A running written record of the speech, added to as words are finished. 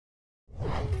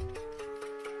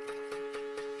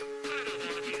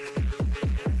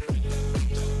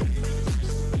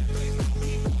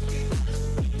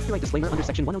copyright disclaimer under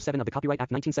Section 107 of the Copyright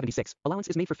Act 1976. Allowance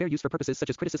is made for fair use for purposes such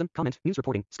as criticism, comment, news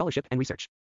reporting, scholarship, and research.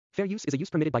 Fair use is a use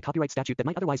permitted by copyright statute that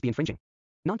might otherwise be infringing.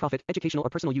 Non-profit, educational, or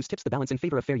personal use tips the balance in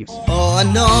favor of fair use. O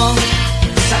ano,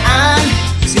 saan,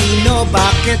 sino,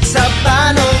 bakit, sa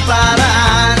paano,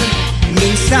 paraan.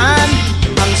 Minsan,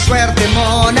 ang swerte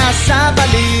mo nasa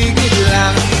paligid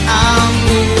lang ang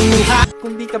buhay.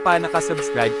 Kung di ka pa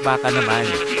nakasubscribe, baka naman.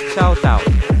 Shoutout!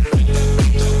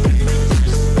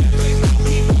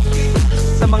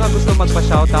 Sa mga gusto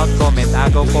magpa-shoutout, comment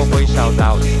agaw po ko'y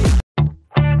shoutout.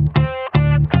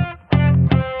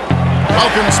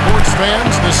 Welcome, sports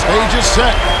fans. The stage is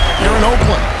set here in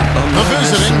Oakland. The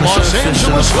visiting Los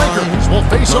Angeles Lakers will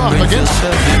face off against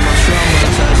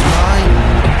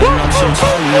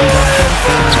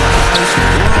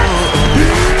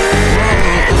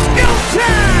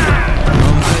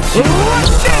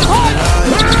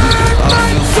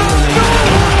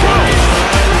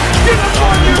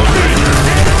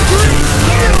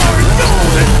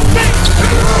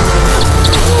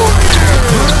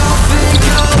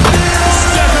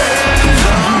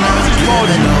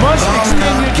you must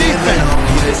extend your defense,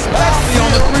 especially on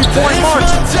the three-point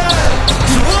margin.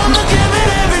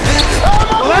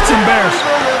 Well, that's embarrassing.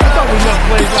 I thought we left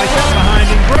plays like that behind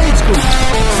in grade school.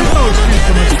 There's no excuse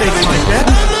for mistakes like that.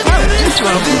 Not at this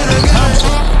level.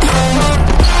 Thompson.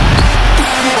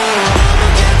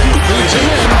 Leads in.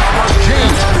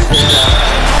 James.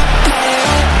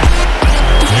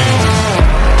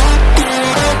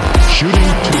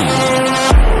 Shooting two.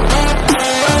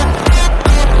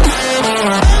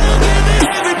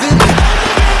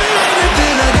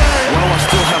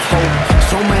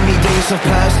 Have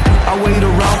passed. I wait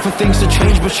around for things to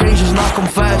change, but change is not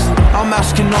come fast. I'm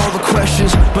asking all the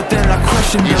questions, but then I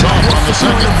question them. What's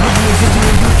the point of living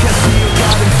if you can't see your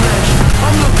God in flesh?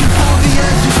 I'm looking for the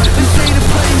answers and say the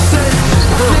plain said.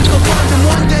 I think I'll find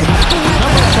them one day, but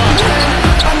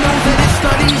I know that it's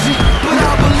not easy, but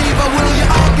I believe I will.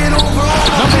 Yeah, I'll get over all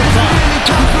of it.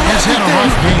 Has had a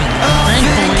rough game.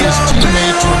 Thankfully, his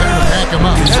teammates were there to back him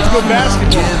up. That's good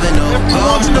basketball. Every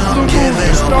once in a blue moon, the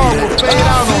star will fade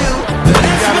out on him.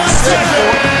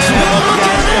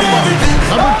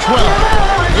 Number 12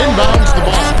 inbounds the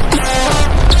ball.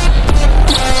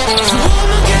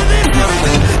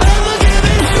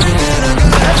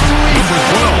 That's too easy.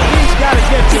 He's got to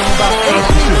get to him about 8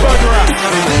 feet further out.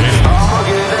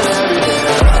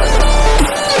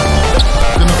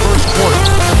 In the first quarter.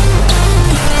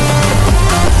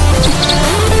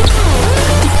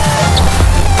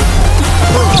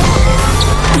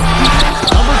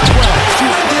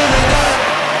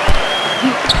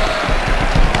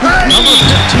 Number 15.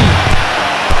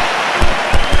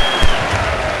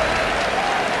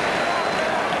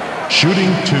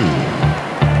 Shooting two.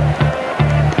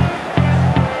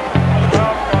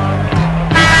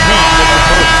 And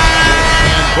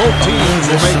both teams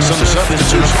will make some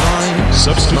substitutions.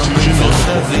 Substitution on the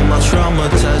court.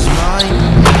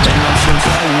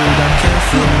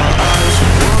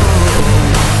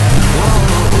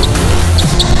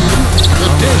 The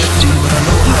dish.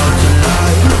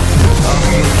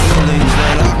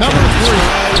 Number 3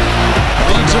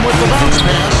 leads him with the bounce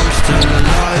pass.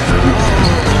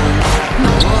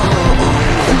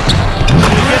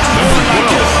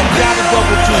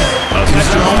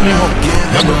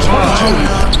 Number 22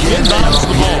 inbounds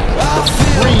the ball.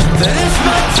 Green.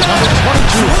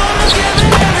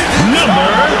 Number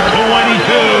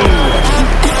 22.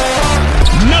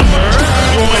 Number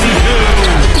 22.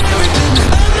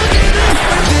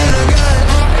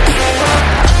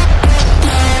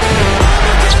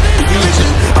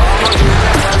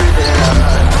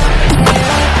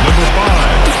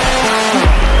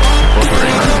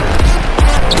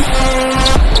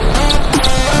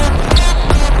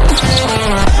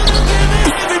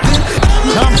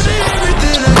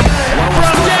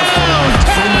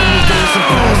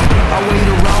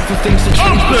 Things to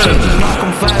change, but change is not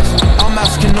come fast. I'm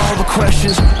asking all the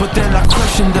questions, but then I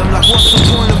question them. Like, what's the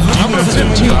point of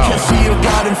living if you can't see your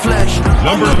God in flesh?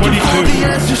 Number 22. The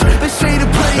answers, they say the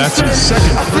place. That's his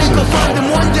second I think I'll find them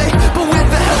one day, but with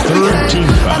the help of third team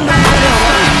foul.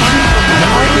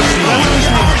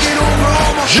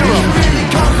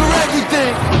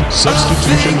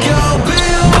 Substitution on the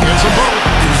court. Gets a ball.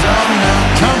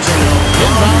 Thompson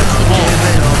inbounds the ball.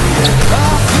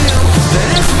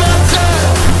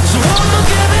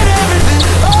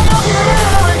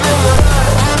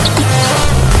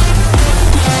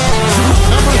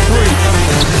 Number 3.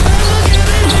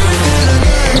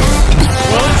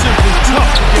 Well, it's simply tough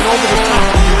to get over the top.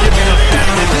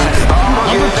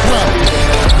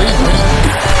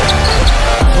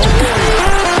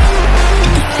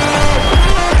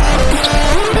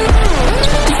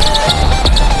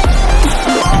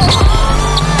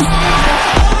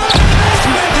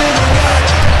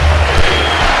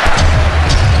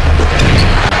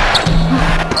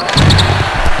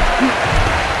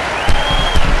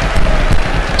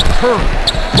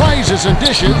 raises and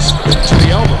dishes to the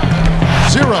elbow.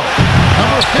 0,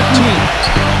 number 15.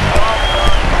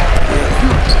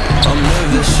 I'm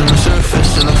nervous on the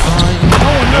surface and I'm fine. No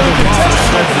one knows the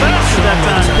test that fast that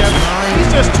time, Kevin.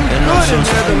 He's just too good in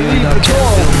there to leave the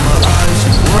door.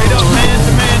 Straight up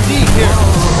man-to-man D here.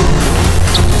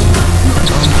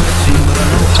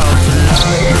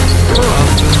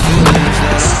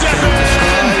 Step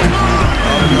in!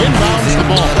 Inbounds the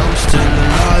ball.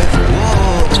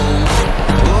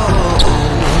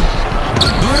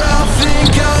 But I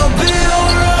think I'll be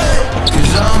alright,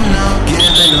 'cause I'm not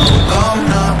giving up, I'm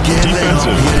not giving up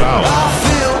yet. I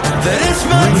feel that it's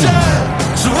my time,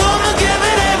 so I'ma give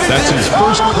it everything. That's his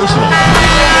first personal.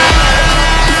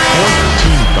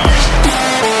 14 foul.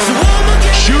 So I'ma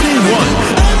give Shooting it 1.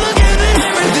 I'ma give it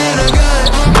everything I got.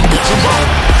 Gets a ball.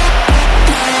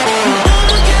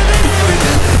 I'ma give it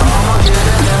everything. I'ma give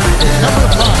it everything. Number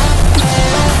 5.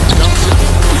 Dumps it.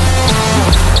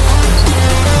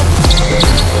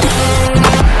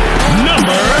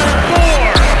 Number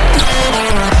 4.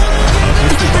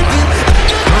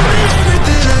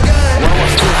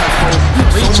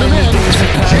 Leads him in.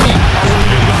 Jimmy.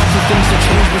 Things that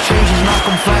change, but change is not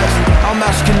come fast. I'm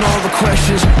asking all the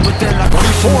questions, but then I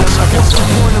question 24 them. seconds. What's the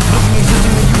point of living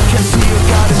existing when you can't see your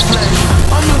God in flesh?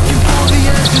 I'm looking for the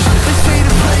answers, they say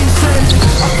the plain sense.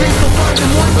 I think I'll find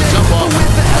them one day, jump but off.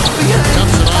 with the helping hand.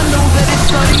 Dumps it I on. know that it's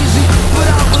not easy, but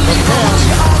I believe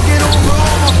I'll get over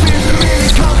all my fears and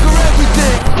really conquer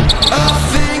everything. I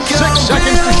think 6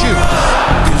 seconds to shoot.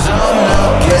 'Cause I'm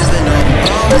not giving up,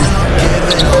 I'm not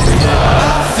giving up yet.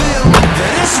 I feel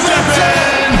that it's my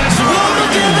time, so I'ma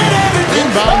give it everything.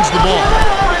 Inbounds the ball.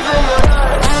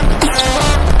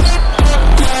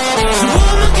 So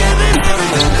I'ma give it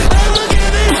everything. I'ma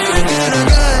give it everything I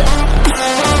got.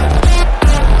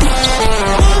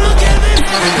 I'ma give it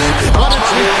everything. But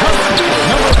it's recovered.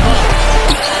 Number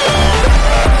 5.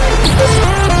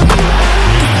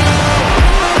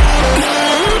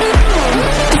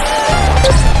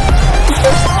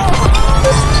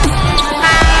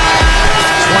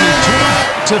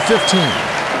 To 15.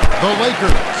 The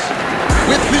Lakers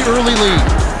with the early lead.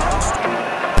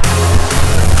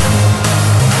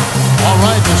 All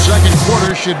right, the second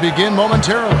quarter should begin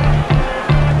momentarily.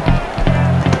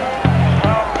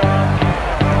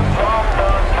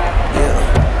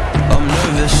 I'm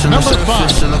nervous on the Number 5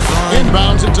 surface and I'm fine.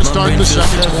 inbounds it to start the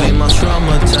second quarter. My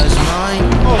traumatized mind.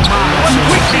 Oh my, what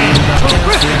quick game.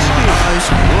 Terrific steal.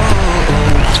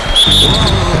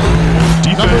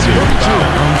 Number 32.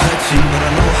 I'm petty, but I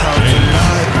know how to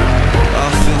lie. I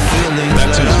feel feelings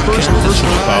That's that his I first can't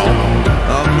personal describe. foul.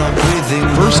 I'm not breathing,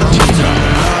 First but I'm team still foul.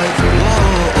 alive.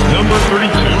 Number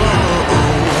 32.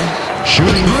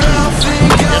 Shooting